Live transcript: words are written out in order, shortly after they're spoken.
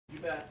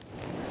bet.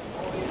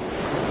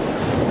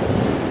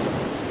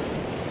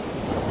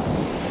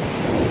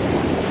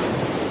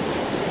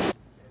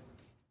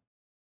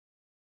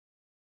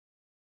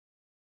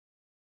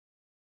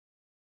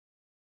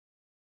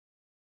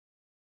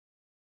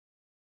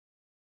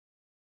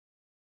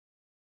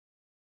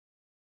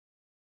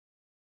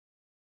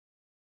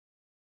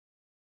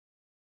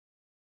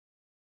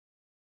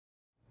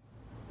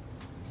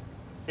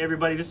 Hey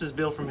everybody, this is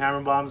Bill from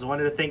Hammer Bombs. I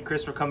wanted to thank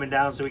Chris for coming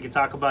down so we could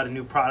talk about a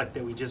new product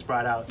that we just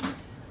brought out.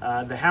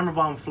 The Hammer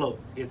Bomb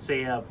Float. It's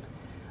a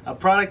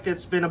product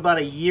that's been about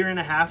 1.5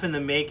 years in the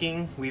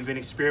making. We've been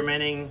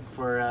experimenting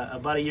for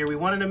about a year. We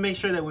wanted to make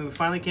sure that when we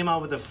finally came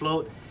out with a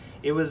float,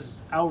 it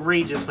was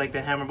outrageous like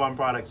the Hammer Bomb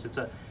products. It's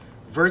a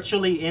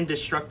virtually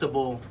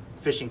indestructible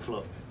fishing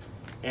float.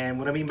 And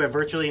what I mean by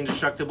virtually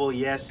indestructible,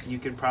 yes, you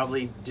could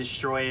probably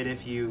destroy it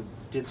if you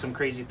did some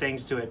crazy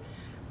things to it.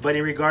 But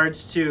in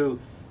regards to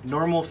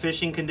normal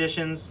fishing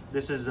conditions,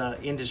 this is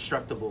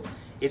indestructible.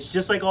 It's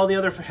just like all the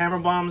other Hammer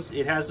Bombs.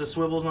 It has the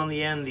swivels on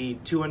the end, the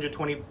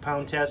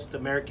 220-pound test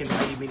American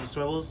Mighty Mini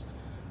swivels,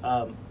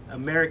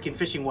 American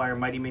fishing wire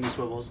Mighty Mini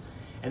swivels,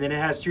 and then it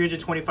has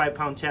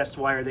 325-pound test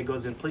wire that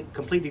goes in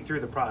completely through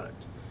the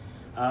product.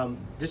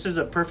 This is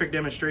a perfect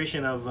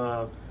demonstration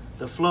of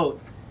the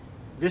float.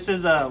 This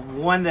is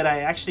one that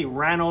I actually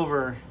ran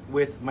over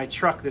with my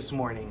truck this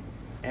morning.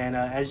 And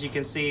as you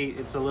can see,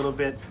 it's a little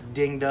bit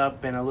dinged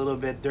up and a little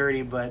bit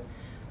dirty, but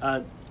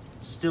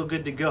still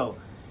good to go.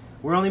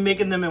 We're only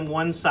making them in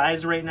one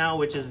size right now,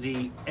 which is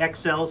the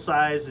XL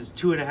size, is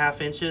 2.5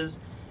 inches.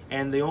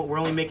 And we're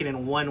only making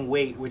in one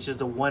weight, which is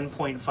the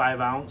 1.5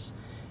 ounce.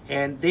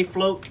 And they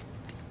float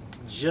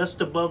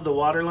just above the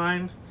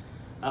waterline.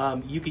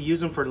 You can use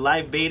them for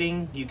live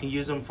baiting. You can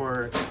use them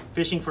for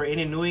fishing for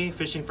inunui,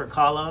 fishing for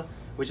kala,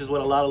 which is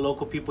what a lot of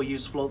local people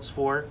use floats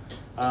for.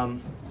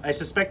 I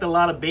suspect a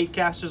lot of bait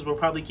casters will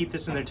probably keep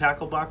this in their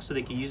tackle box so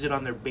they can use it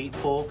on their bait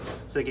pole,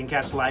 so they can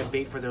catch live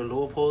bait for their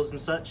lure poles and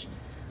such.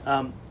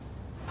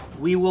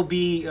 We will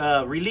be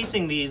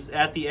releasing these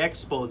at the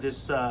expo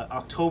this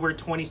October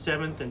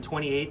 27th and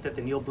 28th at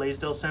the Neil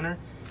Blaisdell Center.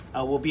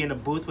 We'll be in a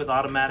booth with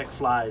automatic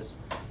flies,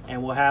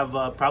 and we'll have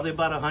probably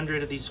about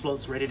 100 of these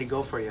floats ready to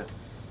go for you.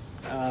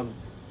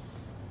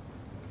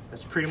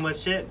 That's pretty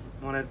much it.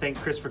 I want to thank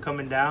Chris for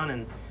coming down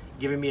and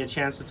giving me a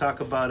chance to talk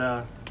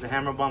about the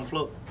Hammer Bomb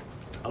float.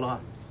 Aloha.